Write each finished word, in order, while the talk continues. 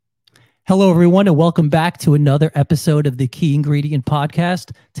Hello, everyone, and welcome back to another episode of the Key Ingredient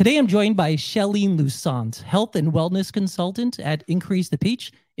Podcast. Today, I'm joined by Cherline Louissaint, health and wellness consultant at Increase the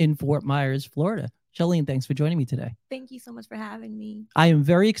Peach in Fort Myers, Florida. Cherline, thanks for joining me today. Thank you so much for having me. I am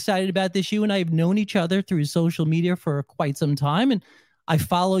very excited about this. You and I have known each other through social media for quite some time, and I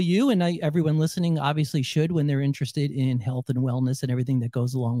follow you, and everyone listening obviously should when they're interested in health and wellness and everything that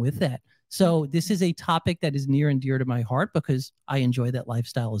goes along with that. So this is a topic that is near and dear to my heart because I enjoy that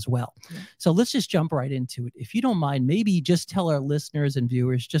lifestyle as well. Yeah. So let's just jump right into it. If you don't mind, maybe just tell our listeners and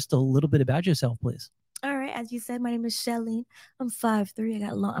viewers just a little bit about yourself, please. All right. As you said, my name is Cherline. I'm 5'3". I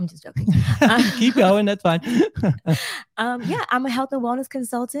got long. I'm just joking. Keep going. That's fine. I'm a health and wellness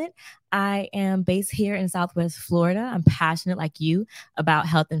consultant. I am based here in Southwest Florida. I'm passionate like you about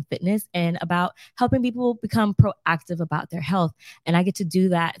health and fitness and about helping people become proactive about their health. And I get to do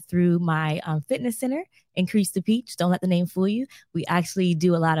that through my fitness center, Increase the Peach. Don't let the name fool you. We actually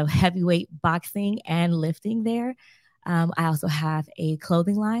do a lot of heavyweight boxing and lifting there. I also have a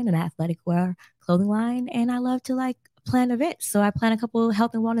clothing line, an athletic wear clothing line, and I love to plan events. So I plan a couple of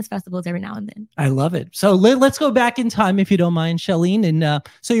health and wellness festivals every now and then. I love it. So let's go back in time, if you don't mind, Cherline. And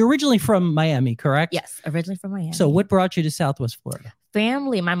so you're originally from Miami, correct? Yes, originally from Miami. So what brought you to Southwest Florida?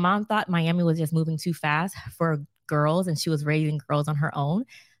 Family. My mom thought Miami was just moving too fast for girls, and she was raising girls on her own.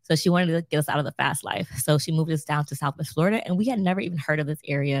 So she wanted to get us out of the fast life. So she moved us down to Southwest Florida, and we had never even heard of this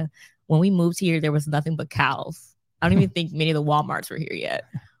area. When we moved here, there was nothing but cows. I don't even think many of the Walmarts were here yet.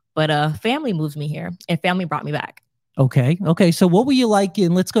 But family moved me here, and family brought me back. Okay. So what were you like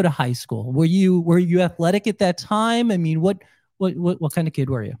let's go to high school. Were you athletic at that time? I mean, what kind of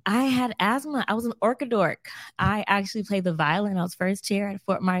kid were you? I had asthma. I was an orchidork. I actually played the violin. I was first chair at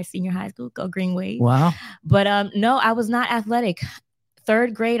Fort Myers Senior High School. Go Green Wave. Wow. But no, I was not athletic.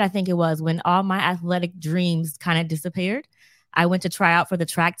 Third grade, I think it was, when all my athletic dreams kind of disappeared. I went to try out for the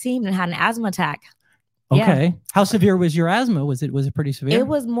track team and had an asthma attack. Okay. Yeah. How severe was your asthma? Was it pretty severe? It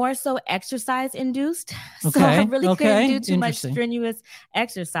was more so exercise induced. So I really couldn't do too much strenuous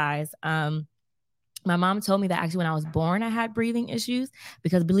exercise. My mom told me that actually when I was born, I had breathing issues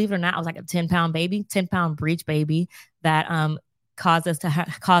because, believe it or not, I was like a 10-pound baby, 10-pound breech baby that caused her to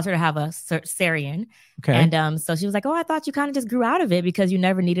have a cesarean. Okay. And so she was like, "Oh, I thought you kind of just grew out of it because you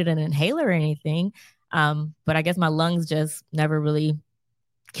never needed an inhaler or anything." But I guess my lungs just never really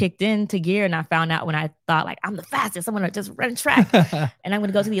kicked into gear, and I found out when I thought I'm the fastest, I'm gonna just run track and I'm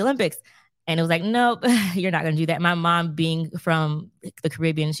gonna go to the Olympics. And it was like, nope, you're not gonna do that. My mom, being from the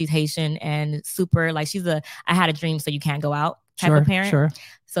Caribbean, she's Haitian and super I had a dream, so you can't go out type of parent. Sure.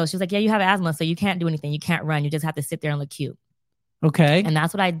 So she was like, yeah, you have asthma, so you can't do anything, you can't run, you just have to sit there and look cute. Okay. And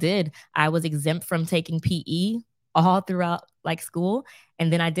that's what I did. I was exempt from taking PE all throughout school,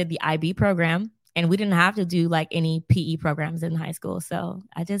 and then I did the IB program. And we didn't have to do any PE programs in high school. So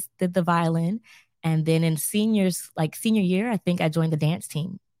I just did the violin. And then in senior year, I think I joined the dance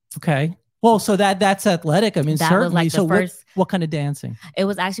team. Okay. Well, so that's athletic. I mean, that certainly. Was so first, what kind of dancing? It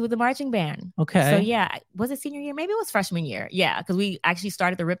was actually with the marching band. Okay. So yeah, was it senior year? Maybe it was freshman year. Yeah, because we actually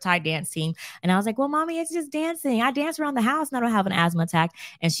started the Riptide dance team. And I was like, well, Mommy, it's just dancing. I dance around the house and I don't have an asthma attack.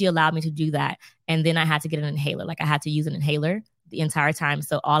 And she allowed me to do that. And then I had to get an inhaler. I had to use an inhaler the entire time.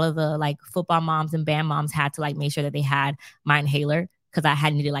 So all of the football moms and band moms had to make sure that they had my inhaler, because I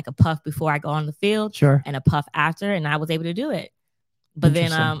had needed a puff before I go on the field. Sure. And a puff after, and I was able to do it. But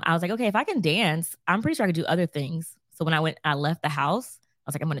then I was like, okay, if I can dance, I'm pretty sure I could do other things. So when I left the house, I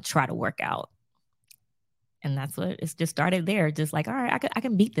was like, I'm going to try to work out. And that's what it's just started there. Just all right, I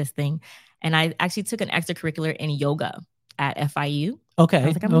can beat this thing. And I actually took an extracurricular in yoga at FIU. Okay. I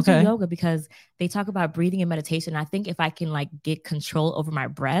was like, I'm going to do yoga because they talk about breathing and meditation. I think if I can get control over my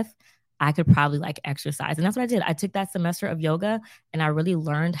breath, I could probably exercise. And that's what I did. I took that semester of yoga and I really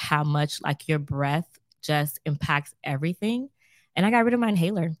learned how much your breath just impacts everything. And I got rid of my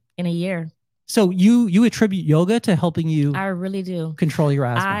inhaler in a year. So you attribute yoga to helping you? I really do. Control your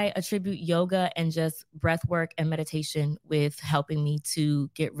asthma. I attribute yoga and just breath work and meditation with helping me to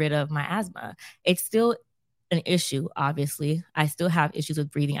get rid of my asthma. It's still an issue, obviously. I still have issues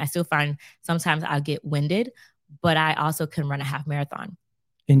with breathing. I still find sometimes I'll get winded, but I also can run a half marathon.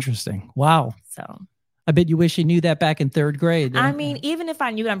 Interesting. Wow. So I bet you wish you knew that back in third grade. I mean, even if I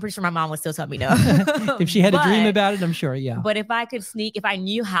knew it, I'm pretty sure my mom would still tell me no. If she had a dream about it, I'm sure, yeah. But if I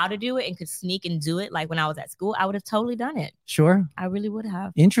knew how to do it and could sneak and do it when I was at school, I would have totally done it. Sure. I really would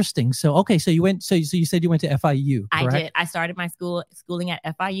have. Interesting. So, okay. So you said you went to FIU, correct? I did. I started my schooling at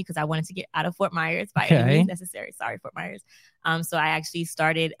FIU because I wanted to get out of Fort Myers by any means necessary. Sorry, Fort Myers. So I actually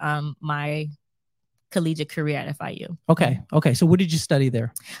started my collegiate career at FIU. Okay. So what did you study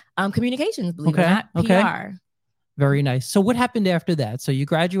there? Communications, believe it or not, PR. Very nice. So what happened after that? So you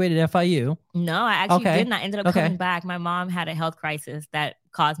graduated FIU. No, I actually didn't. I ended up coming back. My mom had a health crisis that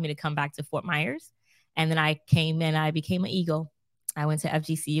caused me to come back to Fort Myers. And then I came in, I became an Eagle. I went to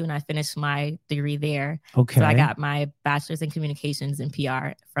FGCU and I finished my degree there. Okay. So I got my bachelor's in communications and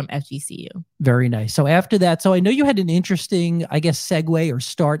PR from FGCU. Very nice. So after that, so I know you had an interesting, I guess, segue or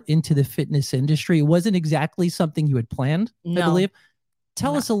start into the fitness industry. It wasn't exactly something you had planned, I believe.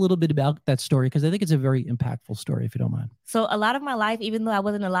 Tell us a little bit about that story, because I think it's a very impactful story, if you don't mind. So a lot of my life, even though I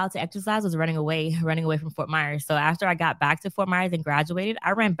wasn't allowed to exercise, was running away from Fort Myers. So after I got back to Fort Myers and graduated,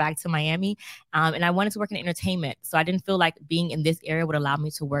 I ran back to Miami and I wanted to work in entertainment. So I didn't feel like being in this area would allow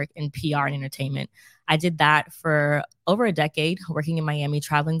me to work in PR and entertainment. I did that for over a decade, working in Miami,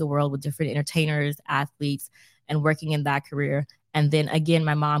 traveling the world with different entertainers, athletes, and working in that career. And then again,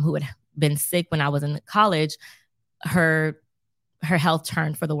 my mom, who had been sick when I was in college, her health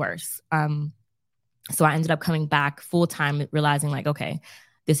turned for the worse. So I ended up coming back full time, realizing like, okay,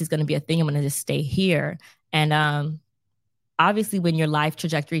 this is going to be a thing. I'm going to just stay here. And obviously when your life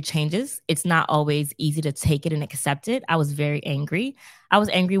trajectory changes, it's not always easy to take it and accept it. I was very angry. I was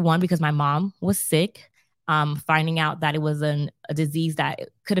angry, one, because my mom was sick, finding out that it was a disease that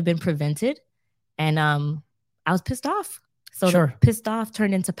could have been prevented. And I was pissed off. So the pissed off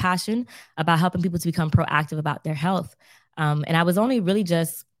turned into passion about helping people to become proactive about their health. And I was only really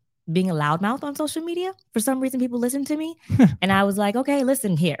just being a loudmouth on social media. For some reason, people listened to me. And I was like, okay,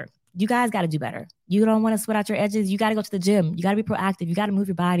 listen here. You guys got to do better. You don't want to sweat out your edges. You got to go to the gym. You got to be proactive. You got to move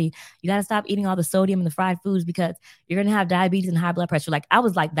your body. You got to stop eating all the sodium and the fried foods, because you're going to have diabetes and high blood pressure. Like I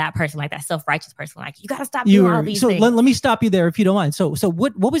was like that person, like that self-righteous person. Like you got to stop doing all these things. Let me stop you there if you don't mind. So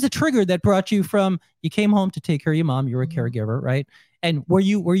what was the trigger that brought you from, you came home to take care of your mom, you were a caregiver, right? And were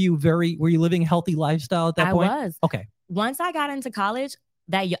you living a healthy lifestyle at that point? I was. Okay. Once I got into college,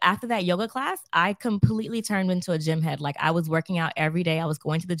 after that yoga class, I completely turned into a gym head. Like I was working out every day. I was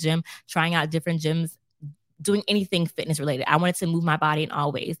going to the gym, trying out different gyms, doing anything fitness related. I wanted to move my body in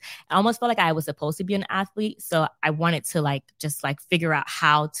all ways. I almost felt like I was supposed to be an athlete. So I wanted to just figure out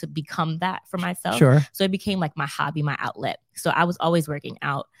how to become that for myself. Sure. So it became like my hobby, my outlet. So I was always working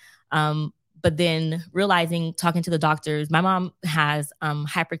out. But then realizing, talking to the doctors, my mom has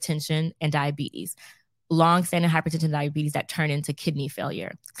hypertension and diabetes. Long-standing hypertension and diabetes that turn into kidney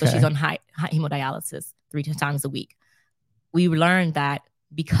failure. So she's on high hemodialysis 3 times a week. We learned that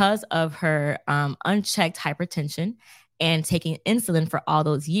because of her unchecked hypertension and taking insulin for all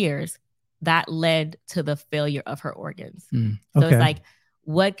those years, that led to the failure of her organs. So it's like,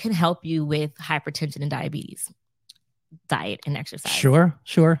 what can help you with hypertension and diabetes? Diet and exercise. Sure.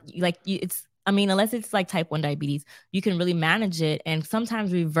 Unless it's like type 1 diabetes, you can really manage it and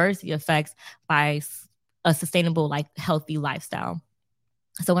sometimes reverse the effects by a sustainable, healthy lifestyle.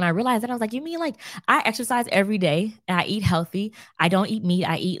 So when I realized that, I was like, you mean I exercise every day and I eat healthy. I don't eat meat.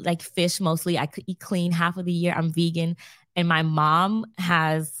 I eat fish mostly. I could eat clean half of the year. I'm vegan. And my mom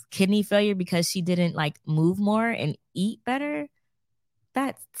has kidney failure because she didn't move more and eat better.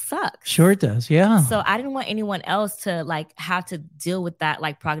 That sucks. Sure it does. Yeah. So I didn't want anyone else to have to deal with that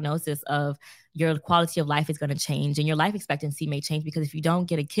prognosis of your quality of life is going to change and your life expectancy may change, because if you don't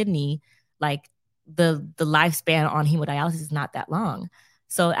get a kidney, the lifespan on hemodialysis is not that long.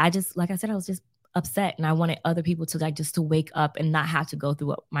 So I just, like I said, I was just upset and I wanted other people to just to wake up and not have to go through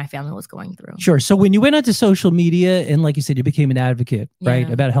what my family was going through. Sure. So when you went onto social media and like you said, you became an advocate, right?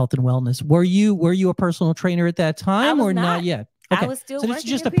 About health and wellness. Were you a personal trainer at that time or not yet? Okay. I was still so this is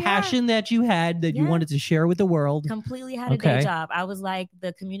just a passion that you had that you wanted to share with the world. Completely had a day job. I was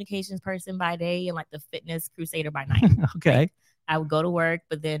the communications person by day and the fitness crusader by night. Okay. I would go to work,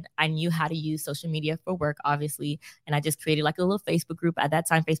 but then I knew how to use social media for work, obviously. And I just created a little Facebook group. At that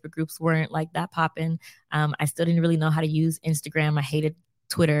time, Facebook groups weren't that popping. I still didn't really know how to use Instagram. I hated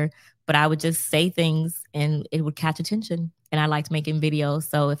Twitter, but I would just say things and it would catch attention. And I liked making videos.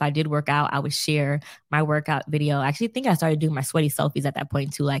 So if I did work out, I would share my workout video. I actually think I started doing my sweaty selfies at that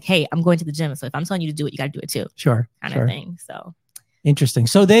point too. Hey, I'm going to the gym. So if I'm telling you to do it, you got to do it too. Sure. Kind of thing. So. Interesting.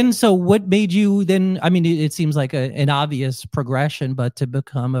 So what made you then, I mean, it seems like an obvious progression, but to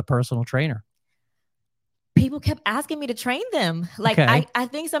become a personal trainer? People kept asking me to train them. I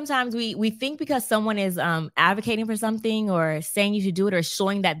think sometimes we think because someone is advocating for something or saying you should do it or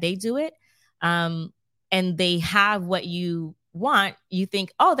showing that they do it, and they have what you want, you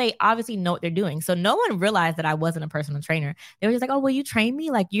think, oh, they obviously know what they're doing. So no one realized that I wasn't a personal trainer. They were just like, oh, will you train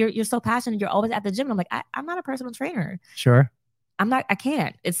me? You're so passionate. You're always at the gym. And I'm like, I'm not a personal trainer. Sure. I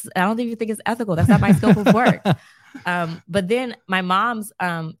can't. I don't even think it's ethical. That's not my scope of work. But then my mom's,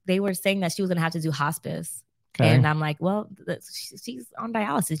 they were saying that she was going to have to do hospice. Okay. And I'm like, well, she's on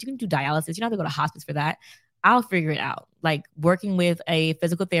dialysis. You can do dialysis. You don't have to go to hospice for that. I'll figure it out. Like working with a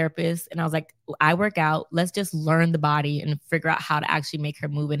physical therapist, and I was like, I work out. Let's just learn the body and figure out how to actually make her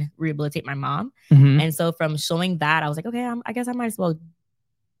move and rehabilitate my mom. And so from showing that, I was like, okay, I guess I might as well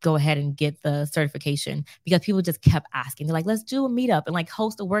go ahead and get the certification, because people just kept asking. They're like, let's do a meetup and like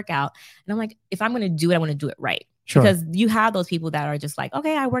host a workout. And I'm like, if I'm going to do it, I want to do it right. Sure. Because you have those people that are just like,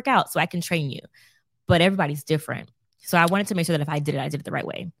 okay, I work out so I can train you. But everybody's different. So I wanted to make sure that if I did it the right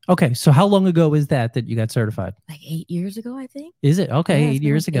way. Okay. So how long ago was that you got certified? Like 8 years ago, I think. Is it? Okay. Yeah, 8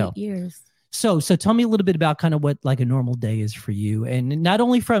 years ago. 8 years. So tell me a little bit about kind of what like a normal day is for you. And not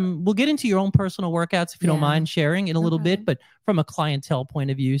only we'll get into your own personal workouts if you don't mind sharing in a little bit, but from a clientele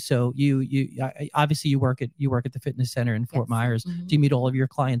point of view. So you obviously you work at the fitness center in Fort Myers. Do you meet all of your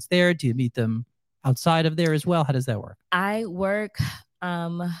clients there? Do you meet them outside of there as well? How does that work? I work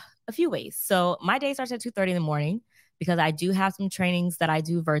a few ways. So my day starts at 2:30 in the morning, because I do have some trainings that I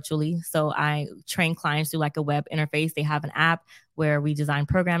do virtually. So I train clients through like a web interface. They have an app where we design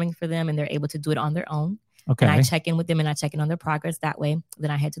programming for them and they're able to do it on their own. Okay. And I check in with them and I check in on their progress that way. Then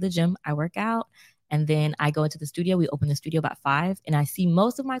I head to the gym, I work out, and then I go into the studio. We open the studio about 5, and I see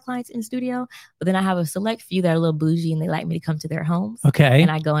most of my clients in the studio, but then I have a select few that are a little bougie and they like me to come to their homes. Okay. And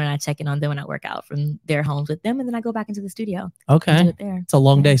I go in and I check in on them and I work out from their homes with them. And then I go back into the studio. Okay. And do it there. It's a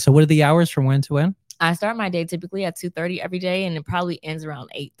long day. So what are the hours from when to when? I start my day typically at 2:30 every day, and it probably ends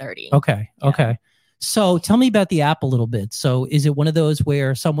around 8:30. Okay. Yeah. Okay. So tell me about the app a little bit. So is it one of those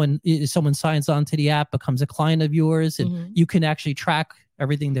where someone signs on to the app, becomes a client of yours, and you can actually track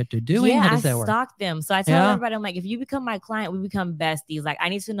everything that they're doing? Yeah, how does that work? I stalk them. So I tell everybody, I'm like, if you become my client, we become besties. Like, I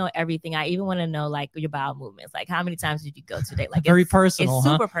need to know everything. I even want to know like your bowel movements. Like, how many times did you go today? Like, very personal. It's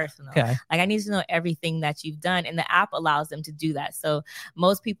super personal. Okay. Like, I need to know everything that you've done, and the app allows them to do that. So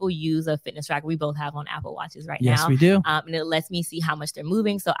most people use a fitness tracker. We both have on Apple Watches right now. Yes, we do. And it lets me see how much they're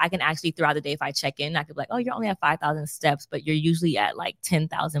moving. So I can actually throughout the day, if I check in, I could be like, oh, you're only at 5,000 steps, but you're usually at like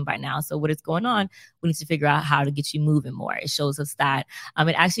 10,000 by now. So what is going on? We need to figure out how to get you moving more. It shows us that.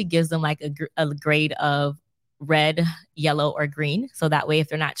 It actually gives them like a grade of red, yellow, or green. So that way, if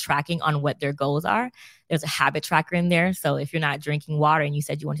they're not tracking on what their goals are, there's a habit tracker in there. So if you're not drinking water and you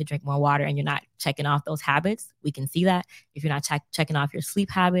said you want to drink more water and you're not checking off those habits, we can see that. If you're not checking off your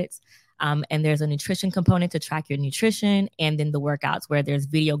sleep habits, and there's a nutrition component to track your nutrition, and then the workouts where there's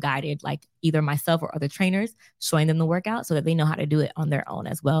video guided, like either myself or other trainers showing them the workout so that they know how to do it on their own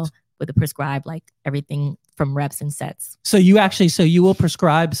as well, with the prescribed, like everything from reps and sets. So you will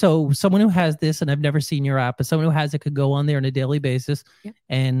prescribe. So someone who has this, and I've never seen your app, but someone who has it could go on there on a daily basis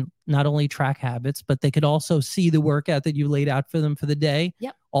and not only track habits, but they could also see the workout that you laid out for them for the day.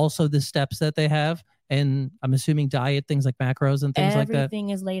 Yep. Also the steps that they have. And I'm assuming diet, things like macros and things like that. Everything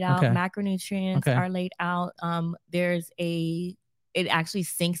is laid out. Okay. Macronutrients are laid out. It actually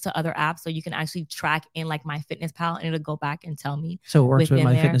syncs to other apps, so you can actually track in like MyFitnessPal, and it'll go back and tell me. So it works with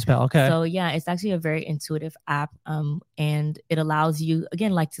MyFitnessPal. Okay. So yeah, it's actually a very intuitive app, and it allows you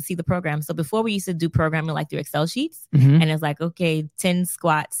again like to see the program. So before we used to do programming like through Excel sheets, and it's like, okay, 10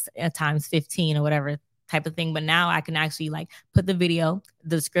 squats times 15 or whatever type of thing. But now I can actually like put the video,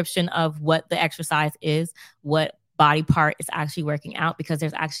 the description of what the exercise is, what body part is actually working out, because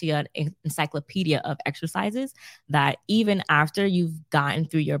there's actually an encyclopedia of exercises that even after you've gotten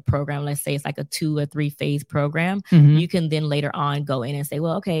through your program, let's say it's like a 2 or 3 phase program, you can then later on go in and say,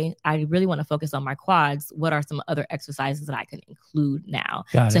 well, okay, I really want to focus on my quads. What are some other exercises that I can include now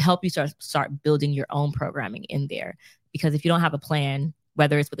to help you start building your own programming in there? Because if you don't have a plan,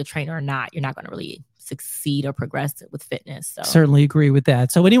 whether it's with a trainer or not, you're not going to really succeed or progress with fitness. So certainly agree with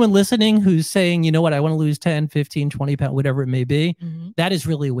that. So anyone listening who's saying, you know what, I want to lose 10, 15, 20 pounds, whatever it may be, that is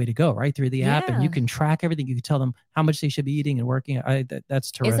really a way to go, right? Through the app, and you can track everything. You can tell them how much they should be eating and working.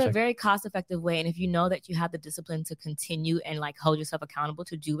 That's terrific. It's a very cost-effective way. And if you know that you have the discipline to continue and like hold yourself accountable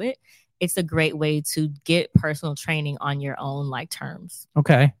to do it, it's a great way to get personal training on your own like terms.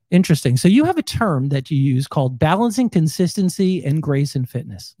 Okay. Interesting. So you have a term that you use called balancing consistency and grace in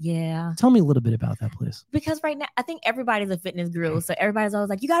fitness. Yeah. Tell me a little bit about that, please. Because right now, I think everybody's a fitness guru. So everybody's always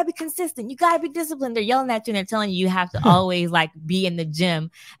like, you got to be consistent. You got to be disciplined. They're yelling at you and they're telling you have to always like be in the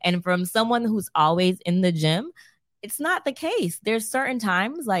gym. And from someone who's always in the gym, it's not the case. There's certain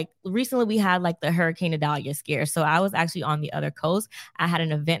times, like recently we had like the Hurricane Idalia scare. So I was actually on the other coast. I had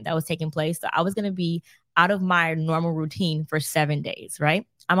an event that was taking place. So I was going to be out of my normal routine for 7 days, right?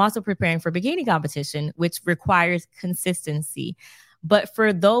 I'm also preparing for bikini competition, which requires consistency. But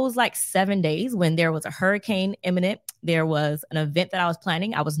for those like 7 days when there was a hurricane imminent, there was an event that I was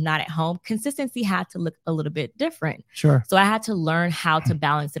planning, I was not at home, consistency had to look a little bit different. Sure. So I had to learn how to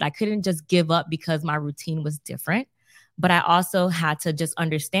balance it. I couldn't just give up because my routine was different. But I also had to just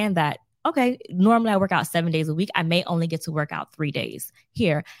understand that okay, normally I work out 7 days a week. I may only get to work out 3 days.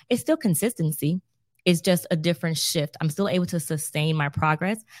 Here, it's still consistency. It's just a different shift. I'm still able to sustain my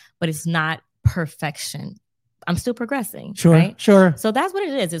progress, but it's not perfection. I'm still progressing. Sure, right? sure. So that's what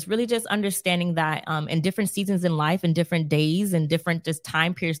it is. It's really just understanding that in different seasons in life and different days and different just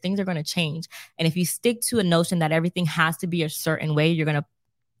time periods, things are going to change. And if you stick to a notion that everything has to be a certain way, you're going to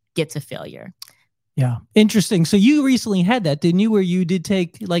get to failure. Yeah. Interesting. So you recently had that, didn't you? Where you did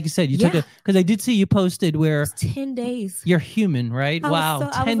take, like you said, you took it, because I did see you posted where 10 days. You're human, right? Wow.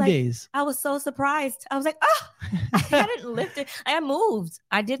 10 days. I was so surprised. I was like, oh, I hadn't lifted. I moved.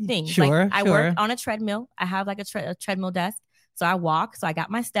 I did things. Sure. I worked on a treadmill. I have like a treadmill desk. So I walk. So I got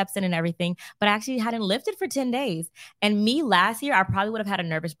my steps in and everything, but I actually hadn't lifted for 10 days. And me last year, I probably would have had a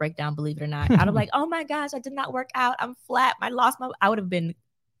nervous breakdown, believe it or not. I'd have like, oh my gosh, I did not work out. I'm flat. I would have been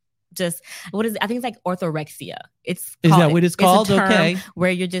just, I think it's like orthorexia. Is that what it's called? Okay.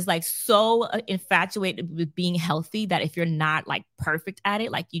 Where you're just like so infatuated with being healthy that if you're not like perfect at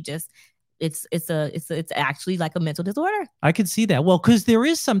it, like you just, it's actually like a mental disorder. I could see that. Well, because there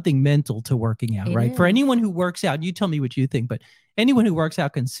is something mental to working out, right? For anyone who works out, you tell me what you think, but anyone who works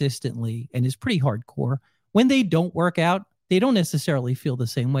out consistently and is pretty hardcore, when they don't work out, they don't necessarily feel the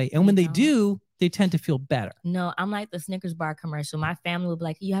same way. And when they do, they tend to feel better. No, I'm like the Snickers bar commercial. My family will be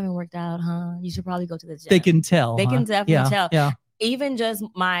like, you haven't worked out, huh? You should probably go to the gym. They can tell. They can definitely tell. Yeah. Even just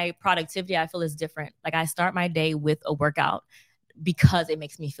my productivity, I feel is different. Like I start my day with a workout because it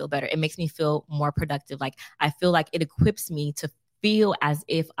makes me feel better. It makes me feel more productive. Like I feel like it equips me to feel as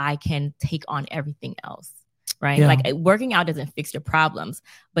if I can take on everything else. Right. Yeah. Like working out doesn't fix your problems,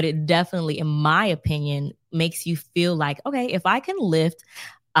 but it definitely, in my opinion, makes you feel like, okay, if I can lift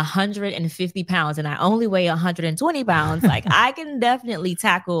 150 pounds and I only weigh 120 pounds, like I can definitely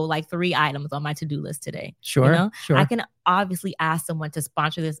tackle like 3 items on my to-do list today. Sure. You know? Sure. I can obviously ask someone to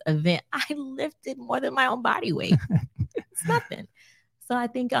sponsor this event. I lifted more than my own body weight. It's nothing. So I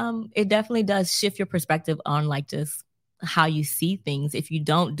think it definitely does shift your perspective on like just how you see things if you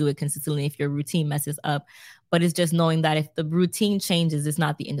don't do it consistently, if your routine messes up. But it's just knowing that if the routine changes, it's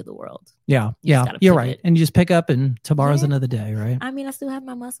not the end of the world. Yeah. You're right. And you just pick up and tomorrow's another day, right? I mean, I still have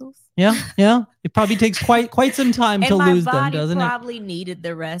my muscles. Yeah. It probably takes quite some time to lose them, doesn't it? My body probably needed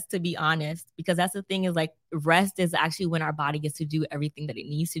the rest, to be honest, because that's the thing is like rest is actually when our body gets to do everything that it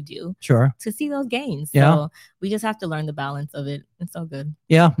needs to do. Sure. To see those gains. So we just have to learn the balance of it. It's so good.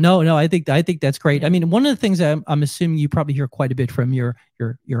 Yeah. No, I think that's great. I mean, one of the things I'm assuming you probably hear quite a bit from your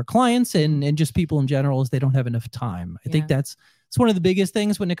clients and just people in general is they don't have enough time. I think it's one of the biggest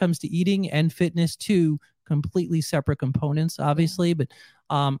things when it comes to eating and fitness, two completely separate components, obviously. But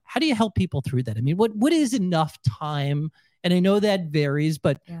how do you help people through that? I mean, what is enough time? And I know that varies,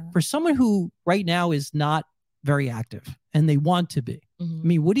 but for someone who right now is not very active and they want to be, I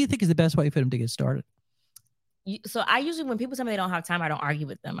mean, what do you think is the best way for them to get started? So I usually, when people tell me they don't have time, I don't argue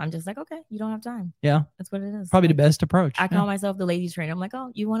with them. I'm just like, okay, you don't have time. Yeah. That's what it is. Probably the best approach. I call myself the lazy trainer. I'm like,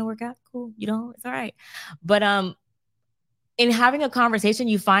 oh, you want to work out? Cool. You don't? It's all right. But in having a conversation,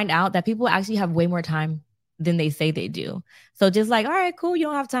 you find out that people actually have way more time than they say they do. So just like, all right, cool. You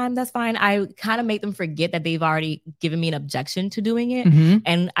don't have time. That's fine. I kind of make them forget that they've already given me an objection to doing it.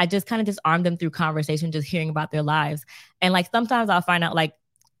 And I just kind of disarm them through conversation, just hearing about their lives. And like, sometimes I'll find out, like,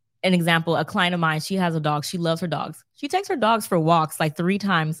 an example, a client of mine, she has a dog. She loves her dogs. She takes her dogs for walks like 3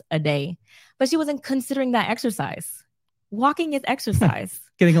 times a day, but she wasn't considering that exercise. Walking is exercise.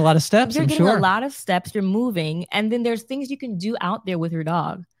 Getting a lot of steps. You're getting a lot of steps. You're moving. And then there's things you can do out there with your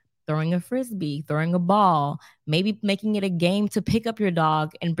dog. Throwing a frisbee, throwing a ball, maybe making it a game to pick up your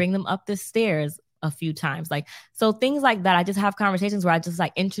dog and bring them up the stairs a few times. Like, so things like that. I just have conversations where I just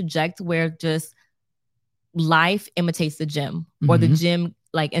like interject where just life imitates the gym or the gym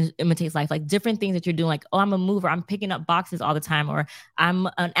like imitates life, like different things that you're doing. Like, oh, I'm a mover. I'm picking up boxes all the time. Or I'm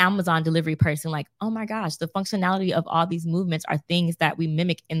an Amazon delivery person. Like, oh my gosh, the functionality of all these movements are things that we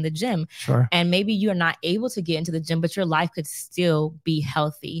mimic in the gym. Sure. And maybe you're not able to get into the gym, but your life could still be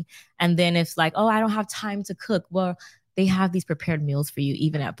healthy. And then it's like, oh, I don't have time to cook. Well, they have these prepared meals for you,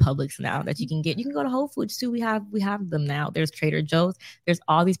 even at Publix now that you can get. You can go to Whole Foods too. We have them now. There's Trader Joe's. There's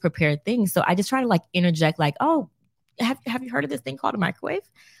all these prepared things. So I just try to like interject like, oh, have you heard of this thing called a microwave?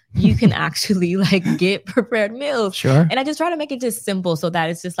 You can actually like get prepared meals. Sure. And I just try to make it just simple so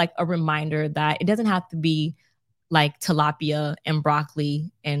that it's just like a reminder that it doesn't have to be like tilapia and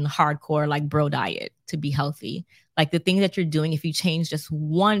broccoli and hardcore like bro diet to be healthy. Like the things that you're doing, if you change just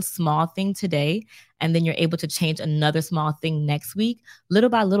one small thing today, and then you're able to change another small thing next week, little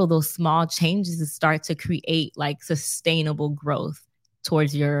by little, those small changes start to create like sustainable growth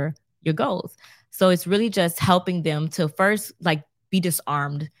towards your goals. So it's really just helping them to first like be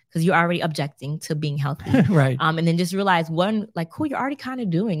disarmed because you're already objecting to being healthy. Right. And then just realize one, like, cool, you're already kind of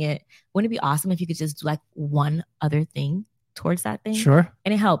doing it. Wouldn't it be awesome if you could just do like one other thing towards that thing? Sure.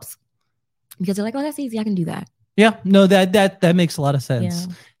 And it helps because you're like, oh, that's easy. I can do that. Yeah, no, that makes a lot of sense.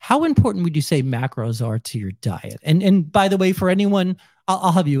 Yeah. How important would you say macros are to your diet? And by the way, for anyone,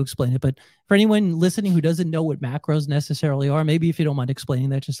 I'll have you explain it, but for anyone listening who doesn't know what macros necessarily are, maybe if you don't mind explaining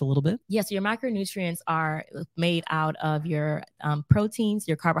that just a little bit. Yes, your macronutrients are made out of your proteins,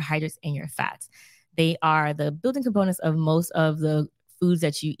 your carbohydrates, and your fats. They are the building components of most of the foods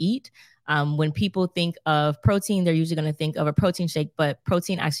that you eat. When people think of protein, they're usually going to think of a protein shake, but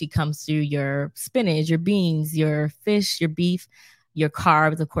protein actually comes through your spinach, your beans, your fish, your beef, your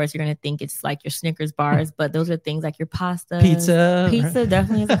carbs. Of course, you're going to think it's like your Snickers bars, but those are things like your pasta. Pizza right?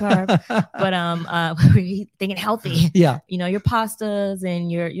 Definitely is a carb. But we're thinking healthy. Yeah. You know, your pastas and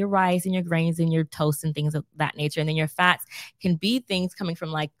your rice and your grains and your toast and things of that nature. And then your fats can be things coming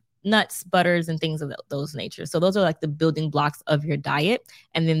from like nuts, butters, and things of those nature. So those are like the building blocks of your diet.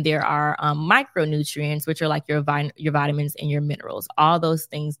 And then there are micronutrients, which are like your vitamins and your minerals. All those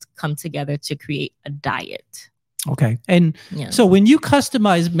things come together to create a diet. Okay. And so when you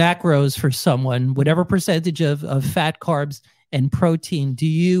customize macros for someone, whatever percentage of fat, carbs, and protein, do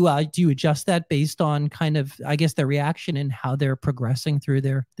you adjust that based on kind of, I guess, their reaction and how they're progressing through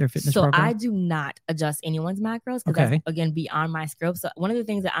their fitness program? So I do not adjust anyone's macros because that's, again, beyond my scope. So one of the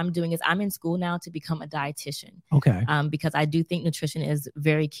things that I'm doing is I'm in school now to become a dietitian. Okay. Because I do think nutrition is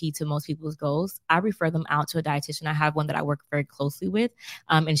very key to most people's goals. I refer them out to a dietitian. I have one that I work very closely with,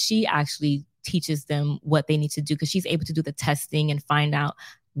 and she actually teaches them what they need to do because she's able to do the testing and find out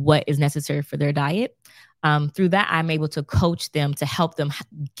what is necessary for their diet. Through that, I'm able to coach them to help them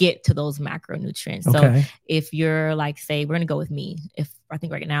get to those macronutrients. So if you're like, say, we're going to go with me. If I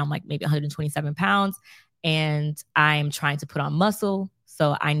think right now I'm like maybe 127 pounds and I'm trying to put on muscle.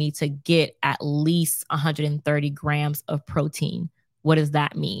 So I need to get at least 130 grams of protein. What does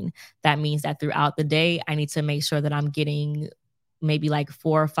that mean? That means that throughout the day, I need to make sure that I'm getting maybe like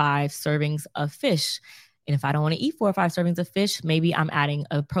 4 or 5 servings of fish. And if I don't want to eat 4 or 5 servings of fish, maybe I'm adding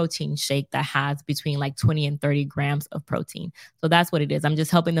a protein shake that has between like 20 and 30 grams of protein. So that's what it is. I'm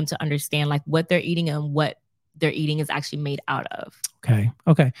just helping them to understand like what they're eating and what they're eating is actually made out of. Okay.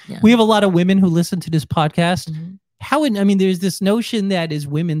 Yeah. We have a lot of women who listen to this podcast. Mm-hmm. There's this notion that as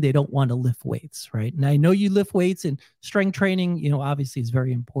women, they don't want to lift weights, right? And I know you lift weights and strength training, obviously is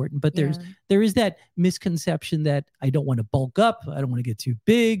very important, but there is that misconception that I don't want to bulk up. I don't want to get too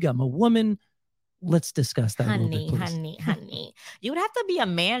big. I'm a woman. Let's discuss that a little bit, please. Honey. You would have to be a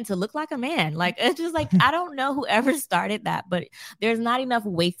man to look like a man. Like, it's just like, I don't know whoever started that, but there's not enough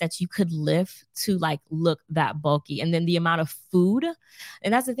weight that you could lift to like look that bulky. And then the amount of food.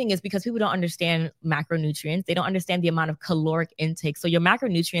 And that's the thing is because people don't understand macronutrients. They don't understand the amount of caloric intake. So your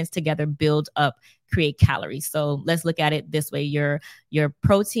macronutrients together build up, create calories. So let's look at it this way. Your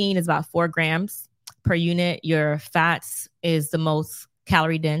protein is about 4 grams per unit. Your fats is the most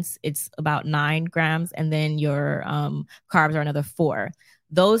calorie dense. It's about 9 grams. And then your carbs are another 4.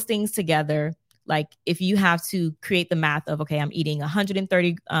 Those things together, like if you have to create the math of, okay, I'm eating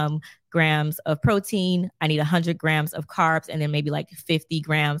 130 grams of protein, I need 100 grams of carbs, and then maybe like 50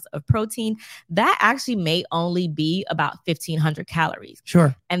 grams of protein, that actually may only be about 1,500 calories.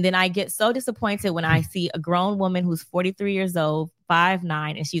 Sure. And then I get so disappointed when I see a grown woman who's 43 years old,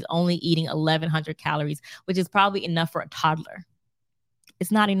 5'9", and she's only eating 1,100 calories, which is probably enough for a toddler.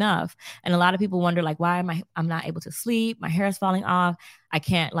 It's not enough. And a lot of people wonder, like, why I'm not able to sleep? My hair is falling off. I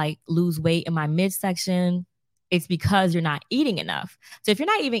can't like lose weight in my midsection. It's because you're not eating enough. So if you're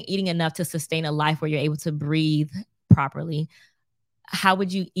not even eating enough to sustain a life where you're able to breathe properly, how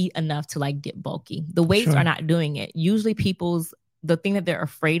would you eat enough to like get bulky? The weights are not doing it. Usually the thing that they're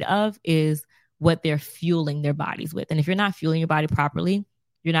afraid of is what they're fueling their bodies with. And if you're not fueling your body properly,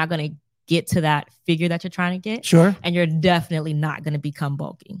 you're not going to get to that figure that you're trying to get. Sure. And you're definitely not going to become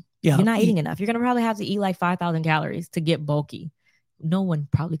bulky. Yeah. You're not eating enough. You're going to probably have to eat like 5,000 calories to get bulky. No one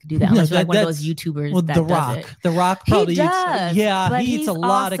probably could do that unless you're like one of those YouTubers that does it. The Rock probably does, he eats a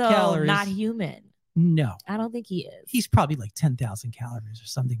lot of calories. Not human. No. I don't think he is. He's probably like 10,000 calories or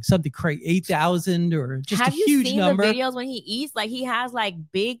something crazy, 8,000 or just a huge number. Have you seen the videos when he eats? Like he has like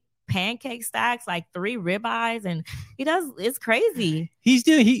big pancake stacks, like 3 ribeyes, and it's crazy.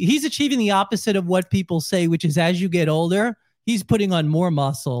 He's achieving the opposite of what people say, which is as you get older, he's putting on more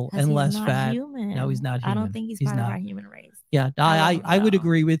muscle and less fat. Human. No, he's not human. I don't think he's part of our human race. Yeah, I would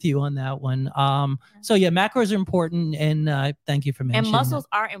agree with you on that one. So yeah, macros are important, and thank you for mentioning. And muscles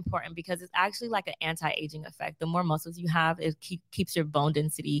are important because it's actually like an anti-aging effect. The more muscles you have, it keeps your bone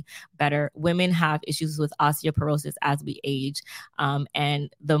density better. Women have issues with osteoporosis as we age, and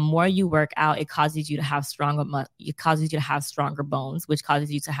the more you work out, it causes you to have stronger bones, which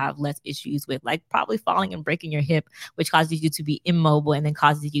causes you to have less issues with like probably falling and breaking your hip, which causes you to be immobile and then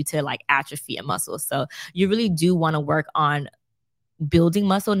causes you to like atrophy a muscle. So you really do want to work on building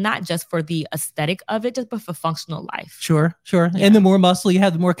muscle, not just for the aesthetic of it, just but for functional life. Sure. Yeah. And the more muscle you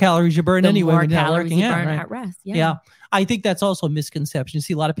have, the more calories you burn anyway. More calories you burn at rest. Yeah. I think that's also a misconception. You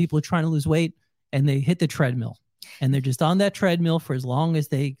see a lot of people are trying to lose weight and they hit the treadmill and they're just on that treadmill for as long as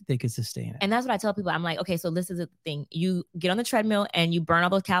they can sustain it. And that's what I tell people. I'm like, okay, so this is the thing. You get on the treadmill and you burn all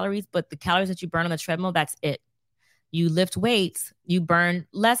those calories, but the calories that you burn on the treadmill, that's it. You lift weights, you burn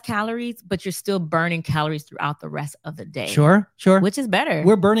less calories, but you're still burning calories throughout the rest of the day. Sure. Which is better.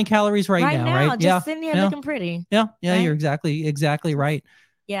 We're burning calories right now, right? Just sitting here looking pretty. Yeah, right? You're exactly right.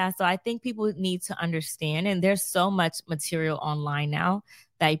 Yeah, so I think people need to understand, and there's so much material online now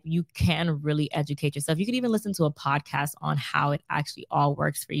that you can really educate yourself. You could even listen to a podcast on how it actually all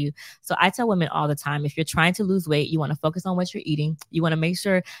works for you. So I tell women all the time, if you're trying to lose weight, you want to focus on what you're eating. You want to make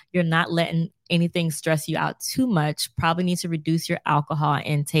sure you're not letting anything stress you out too much. Probably need to reduce your alcohol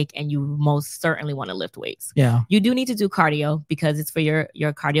intake, and you most certainly want to lift weights. Yeah. You do need to do cardio because it's for your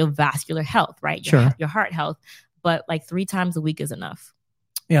cardiovascular health, right? Your heart health. But like 3 times a week is enough.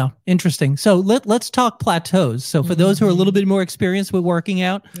 Yeah, interesting. So let's talk plateaus. So for those who are a little bit more experienced with working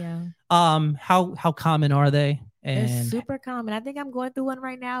out, how common are they? And they're super common. I think I'm going through one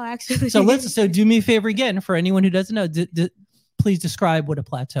right now, actually. So do me a favor again for anyone who doesn't know. Please describe what a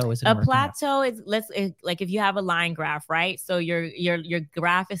plateau is. A plateau is like if you have a line graph, right? So your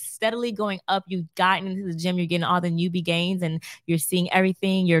graph is steadily going up. You've gotten into the gym, you're getting all the newbie gains, and you're seeing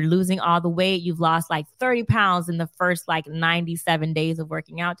everything. You're losing all the weight. You've lost like 30 pounds in the first like 97 days of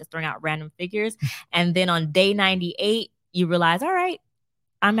working out, just throwing out random figures. And then on day 98, you realize, all right,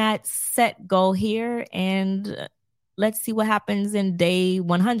 I'm at set goal here, and let's see what happens in day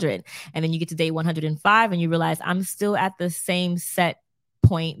 100. And then you get to day 105 and you realize I'm still at the same set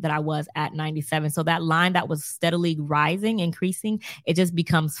point that I was at 97. So that line that was steadily rising, increasing, it just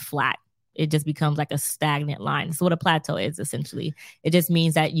becomes flat. It just becomes like a stagnant line. So what a plateau is essentially, it just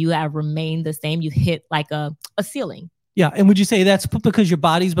means that you have remained the same. You hit like a ceiling. Yeah. And would you say that's because your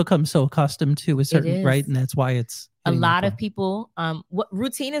body's become so accustomed to a certain, right? And that's why it's a lot of people, what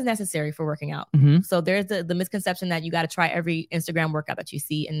routine is necessary for working out. So there's the misconception that you got to try every Instagram workout that you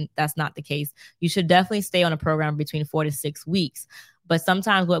see. And that's not the case. You should definitely stay on a program between 4 to 6 weeks. But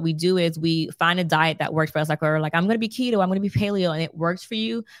sometimes what we do is we find a diet that works for us. Like, or like, I'm going to be keto, I'm going to be paleo. And it works for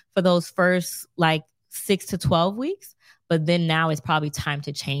you for those first like 6 to 12 weeks. But then now it's probably time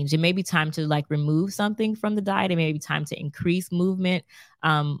to change. It may be time to like remove something from the diet. It may be time to increase movement.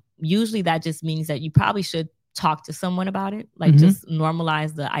 Usually that just means that you probably should talk to someone about it. Like just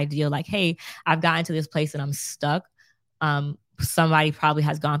normalize the idea like, hey, I've gotten to this place and I'm stuck. Somebody probably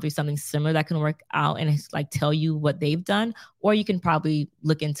has gone through something similar that can work out and it's like tell you what they've done. Or you can probably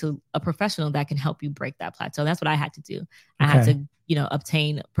look into a professional that can help you break that plateau. That's what I had to do. I had to,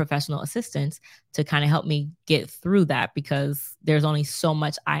 obtain professional assistance to kind of help me get through that, because there's only so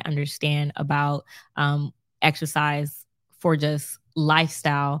much I understand about exercise for just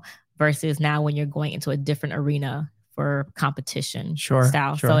lifestyle versus now when you're going into a different arena for competition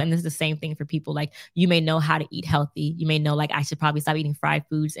style. So, and this is the same thing for people. Like you may know how to eat healthy. You may know like I should probably stop eating fried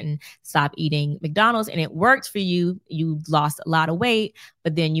foods and stop eating McDonald's, and it worked for you. You lost a lot of weight,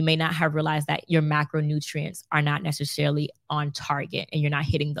 but then you may not have realized that your macronutrients are not necessarily on target and you're not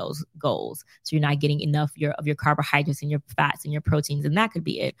hitting those goals. So you're not getting enough of your carbohydrates and your fats and your proteins, and that could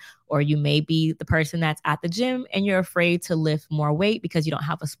be it. Or you may be the person that's at the gym and you're afraid to lift more weight because you don't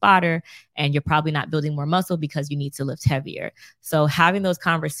have a spotter, and you're probably not building more muscle because you need to lift heavier. So having those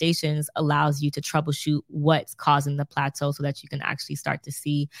conversations allows you to troubleshoot what's causing the plateau so that you can actually start to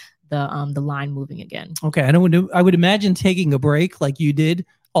see the line moving again. Okay. I would imagine taking a break like you did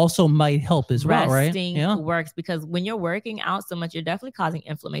also might help as well, right? Resting works, because when you're working out so much, you're definitely causing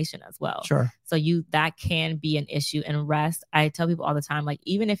inflammation as well. Sure. So that can be an issue. And rest, I tell people all the time, like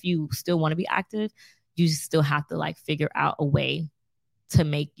even if you still want to be active, you still have to like figure out a way to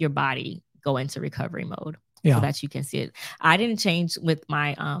make your body go into recovery mode so that you can see it. I didn't change with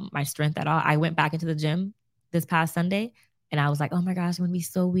my my strength at all. I went back into the gym this past Sunday and I was like, oh my gosh, I'm gonna be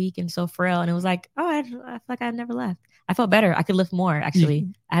so weak and so frail. And it was like, oh, I feel like I never left. I felt better. I could lift more, actually.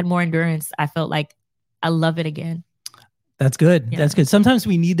 I had more endurance. I felt like I love it again. That's good. Yeah. That's good. Sometimes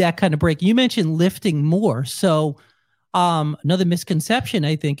we need that kind of break. You mentioned lifting more. So Another misconception,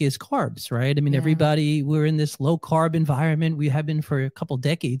 I think, is carbs, right? I mean, everybody, we're in this low carb environment. We have been for a couple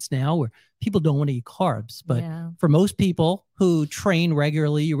decades now where people don't want to eat carbs. But for most people who train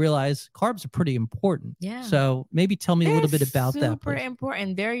regularly, you realize carbs are pretty important. Yeah. So maybe tell me a little bit about that. Super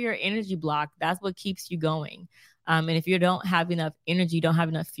important. They're your energy block. That's what keeps you going. And if you don't have enough energy, don't have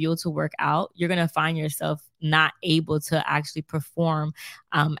enough fuel to work out, you're going to find yourself not able to actually perform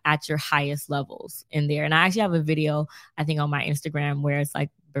at your highest levels in there. And I actually have a video, I think, on my Instagram where it's like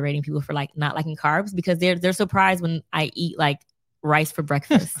berating people for like not liking carbs because they're surprised when I eat like rice for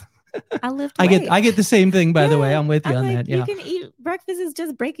breakfast. I get the same thing, by the way. I'm with you on that. Yeah. You can eat breakfast is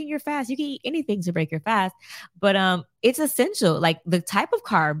just breaking your fast. You can eat anything to break your fast, but it's essential. Like the type of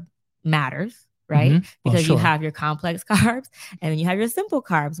carb matters. Right? Because you have your complex carbs and then you have your simple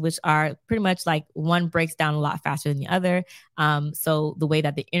carbs, which are pretty much like one breaks down a lot faster than the other. So the way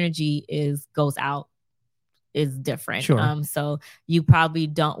that the energy goes out is different. Sure. So you probably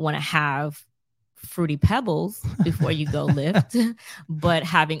don't want to have Fruity Pebbles before you go lift, but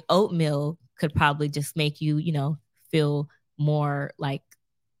having oatmeal could probably just make you, feel more like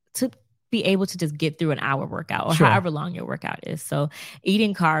to be able to just get through an hour workout or however long your workout is. So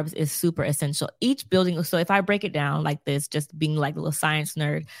eating carbs is super essential. Each building. So if I break it down like this, just being like a little science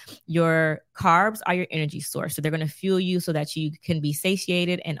nerd, your carbs are your energy source. So they're going to fuel you so that you can be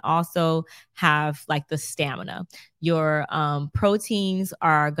satiated and also have like the stamina. Your proteins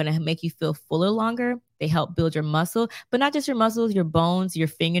are going to make you feel fuller longer. They help build your muscle, but not just your muscles, your bones, your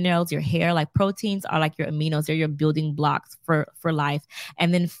fingernails, your hair. Like proteins are like your aminos. They're your building blocks for life.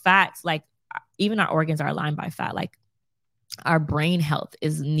 And then fats, like even our organs are aligned by fat. Like our brain health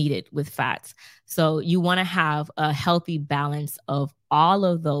is needed with fats. So you want to have a healthy balance of all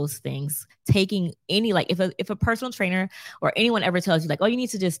of those things. Taking any, like if a personal trainer or anyone ever tells you like, oh, you need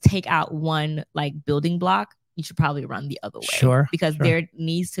to just take out one like building block, you should probably run the other way. Because there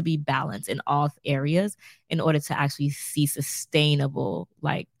needs to be balance in all areas in order to actually see sustainable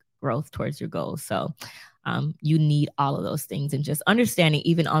like growth towards your goals. So you need all of those things, and just understanding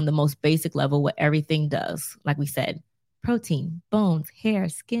even on the most basic level what everything does. Like we said, protein, bones, hair,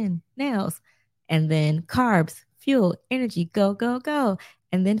 skin, nails, and then carbs, fuel, energy, go, go, go.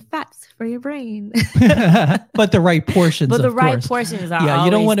 And then fats for your brain. But the right portions. But the right portions are you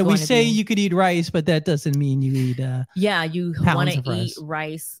don't want to. We say you could eat rice, but that doesn't mean you eat. You want to eat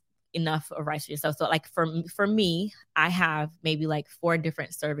rice, enough of rice for yourself. So like for me, I have maybe like 4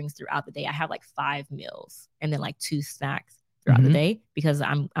 different servings throughout the day. I have like 5 meals and then like 2 snacks throughout the day because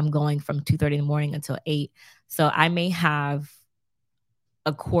I'm going from 2:30 in the morning until 8. So I may have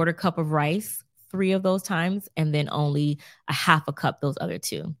a 1/4 cup of rice 3 of those times, and then only a 1/2 cup those other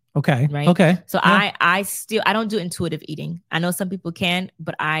 2. Okay. Right. Okay. So I don't do intuitive eating. I know some people can,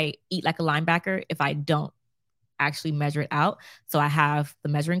 but I eat like a linebacker if I don't actually measure it out. So I have the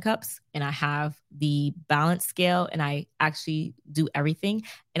measuring cups and I have the balance scale, and I actually do everything.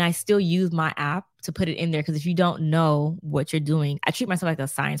 And I still use my app to put it in there, because if you don't know what you're doing, I treat myself like a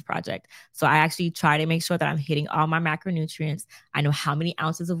science project. So I actually try to make sure that I'm hitting all my macronutrients. I know how many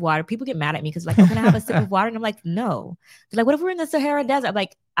ounces of water. People get mad at me because like, oh, can I have a sip of water? And I'm like, no. They're like, what if we're in the Sahara Desert? I'm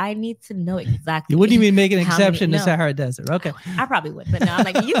like, I need to know exactly. You wouldn't even make an exception to Sahara Desert. Okay. I probably would, but no, I'm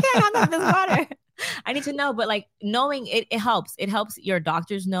like, you can't have this water. I need to know. But like knowing it helps. It helps your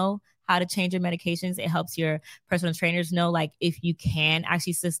doctors know how to change your medications. It helps your personal trainers know like if you can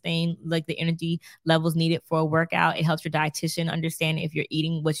actually sustain like the energy levels needed for a workout. It helps your dietitian understand if you're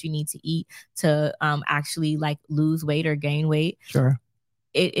eating what you need to eat to actually like lose weight or gain weight. Sure.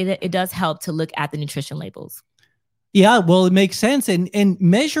 It does help to look at the nutrition labels. Yeah, well, it makes sense. And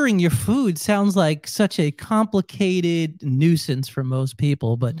measuring your food sounds like such a complicated nuisance for most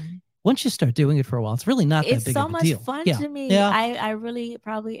people, but once you start doing it for a while, it's really not that big of a deal. It's so much fun to me. Yeah. I really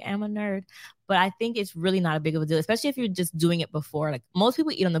probably am a nerd, but I think it's really not a big of a deal, especially if you're just doing it before. Like most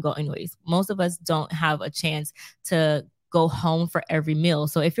people eat on the go anyways. Most of us don't have a chance to go home for every meal.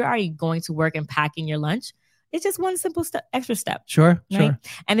 So if you're already going to work and packing your lunch, it's just one simple extra step. Sure.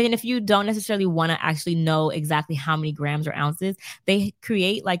 And then if you don't necessarily want to actually know exactly how many grams or ounces, they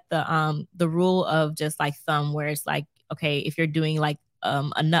create like the rule of just like thumb, where it's like, okay, if you're doing like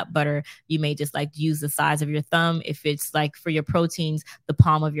a nut butter, you may just like use the size of your thumb. If it's like for your proteins, the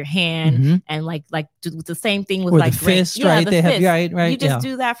palm of your hand, and like the same thing with like the fist, right? The fist. Right. You just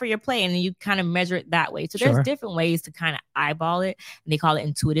do that for your plate, and you kind of measure it that way. So there's different ways to kind of eyeball it, and they call it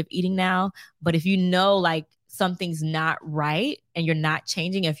intuitive eating now. But if you know like something's not right and you're not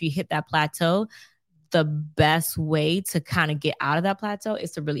changing, if you hit that plateau, the best way to kind of get out of that plateau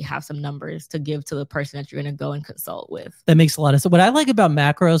is to really have some numbers to give to the person that you're going to go and consult with. That makes a lot of sense. What I like about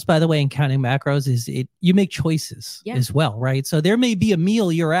macros, by the way, and counting macros is you make choices as well, right? So there may be a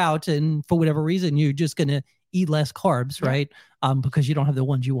meal you're out and for whatever reason, you're just going to eat less carbs, right? Because you don't have the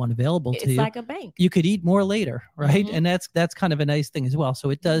ones you want available to you. It's like a bank. You could eat more later, right? And that's kind of a nice thing as well. So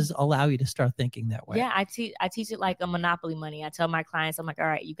it does allow you to start thinking that way. Yeah, I teach it like a monopoly money. I tell my clients, I'm like, all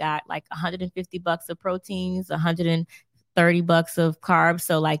right, you got like $150 of proteins, $130 of carbs.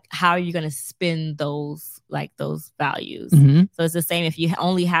 So like, how are you going to spend those values? So it's the same if you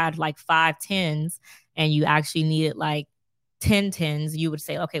only had like 5 tens and you actually needed like 10 tens, you would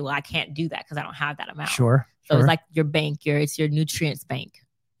say, okay, well, I can't do that because I don't have that amount. Sure. So it's like your bank, it's your nutrients bank.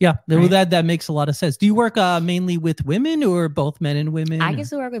 Yeah, right? that makes a lot of sense. Do you work mainly with women or both men and women? I get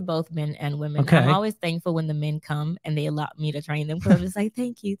to work with both men and women. Okay. I'm always thankful when the men come and they allow me to train them because I'm just like,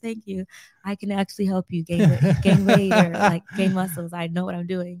 thank you. I can actually help you gain weight or like gain muscles. I know what I'm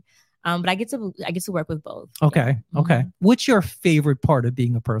doing. But I get to work with both. Okay. Okay. What's your favorite part of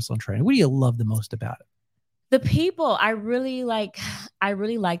being a personal trainer? What do you love the most about it? The people. I really like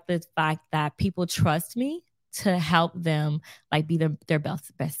the fact that people trust me to help them like be their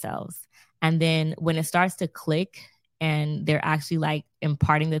best selves. And then when it starts to click and they're actually like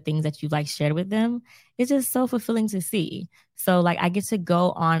imparting the things that you like shared with them, it's just so fulfilling to see. So like I get to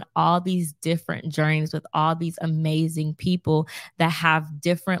go on all these different journeys with all these amazing people that have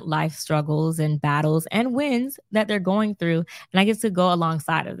different life struggles and battles and wins that they're going through. And I get to go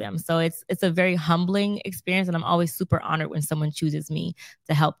alongside of them. So it's a very humbling experience. And I'm always super honored when someone chooses me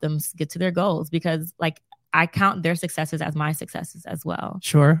to help them get to their goals because like I count their successes as my successes as well.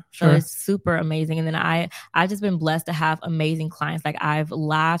 Sure. So it's super amazing. And then I've just been blessed to have amazing clients. Like I've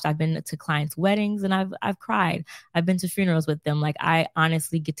laughed, I've been to clients' weddings and I've cried. I've been to funerals with them. Like I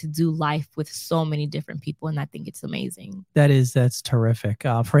honestly get to do life with so many different people. And I think it's amazing. That's terrific.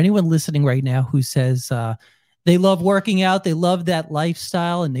 For anyone listening right now who says they love working out, they love that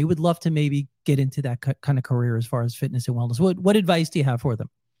lifestyle, and they would love to maybe get into that kind of career as far as fitness and wellness, what advice do you have for them?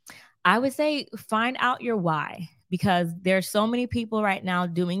 I would say find out your why, because there's so many people right now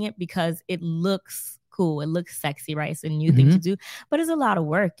doing it because it looks cool. It looks sexy, right? It's a new thing to do, but it's a lot of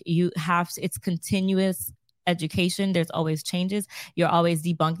work. It's continuous education. There's always changes. You're always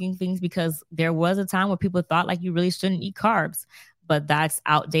debunking things because there was a time where people thought like you really shouldn't eat carbs. But that's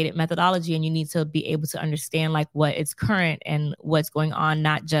outdated methodology, and you need to be able to understand like what is current and what's going on,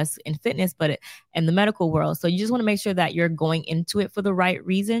 not just in fitness, but in the medical world. So you just want to make sure that you're going into it for the right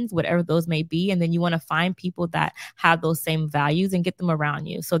reasons, whatever those may be. And then you want to find people that have those same values and get them around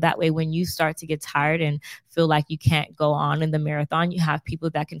you. So that way, when you start to get tired and feel like you can't go on in the marathon, you have people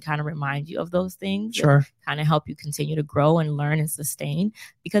that can kind of remind you of those things. Sure. Kind of help you continue to grow and learn and sustain,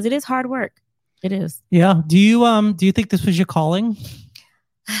 because it is hard work. It is. Yeah. Do you think this was your calling?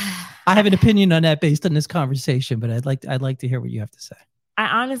 I have an opinion on that based on this conversation, but I'd like to hear what you have to say. I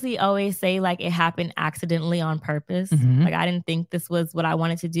honestly always say like it happened accidentally on purpose. Like I didn't think this was what I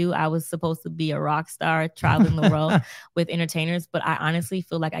wanted to do. I was supposed to be a rock star traveling the world with entertainers, but I honestly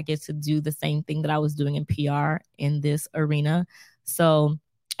feel like I get to do the same thing that I was doing in PR in this arena. So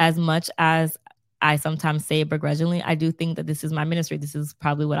as much as I sometimes say it begrudgingly, I do think that this is my ministry. This is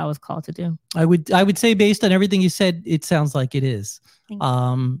probably what I was called to do. I would say based on everything you said, it sounds like it is.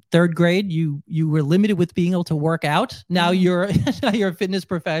 Third grade, you were limited with being able to work out. Now you're a fitness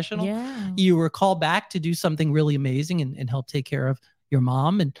professional. Yeah. You were called back to do something really amazing and help take care of your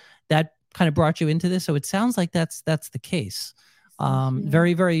mom. And that kind of brought you into this. So it sounds like that's the case.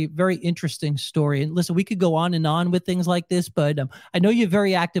 Very, very, very interesting story. And listen, we could go on and on with things like this, but I know you're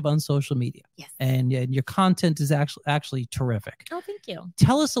very active on social media. Yes. And your content is actually terrific. Oh, thank you.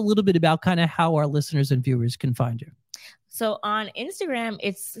 Tell us a little bit about kind of how our listeners and viewers can find you. So on Instagram,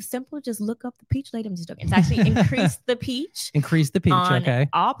 it's simple. Just look up the Peach Lady. I'm just joking. It's actually Increase the Peach. Increase the Peach. On okay.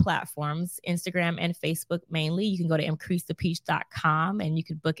 all platforms, Instagram and Facebook mainly. You can go to increasethepeach.com and you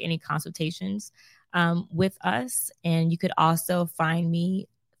can book any consultations with us. And you could also find me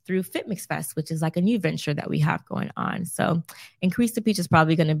through Fit Mix Fest, which is like a new venture that we have going on. So Increase the Peach is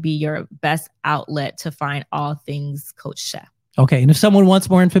probably going to be your best outlet to find all things Coach Chef. Okay. And if someone wants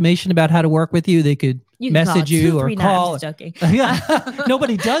more information about how to work with you, they could message you or call. I'm just joking.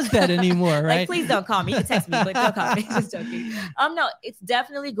 Nobody does that anymore, right? Like, please don't call me. You can text me, but don't call me. Just joking. No, it's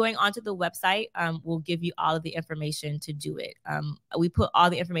definitely going onto the website. We'll give you all of the information to do it. We put all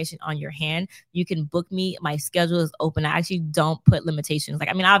the information on your hand. You can book me. My schedule is open. I actually don't put limitations. Like,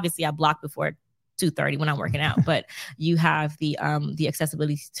 I mean, obviously I block before 2:30 when I'm working out, but you have the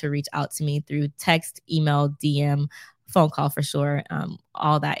accessibility to reach out to me through text, email, DM, phone call for sure.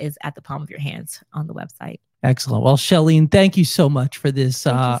 All that is at the palm of your hands on the website. Excellent. Well, Cherline, thank you so much for this.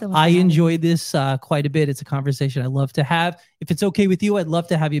 Thank you so much I for having enjoyed me. this quite a bit. It's a conversation I love to have. If it's okay with you, I'd love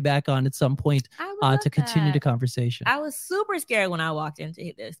to have you back on at some point I would love to continue the that. conversation. I was super scared when I walked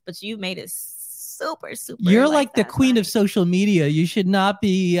into this, but you made it super. You're like the queen of satisfying. social media. You should not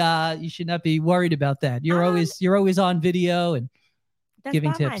be worried about that. You're always on video and That's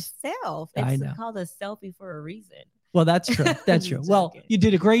giving by tips. myself. I It's know. called a selfie for a reason. Well, that's true. That's Just true. Well, joking. you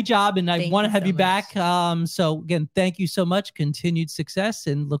did a great job, and I Thank want to you have so you much. back. So again, thank you so much. Continued success,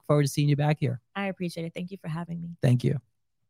 and look forward to seeing you back here. I appreciate it. Thank you for having me. Thank you.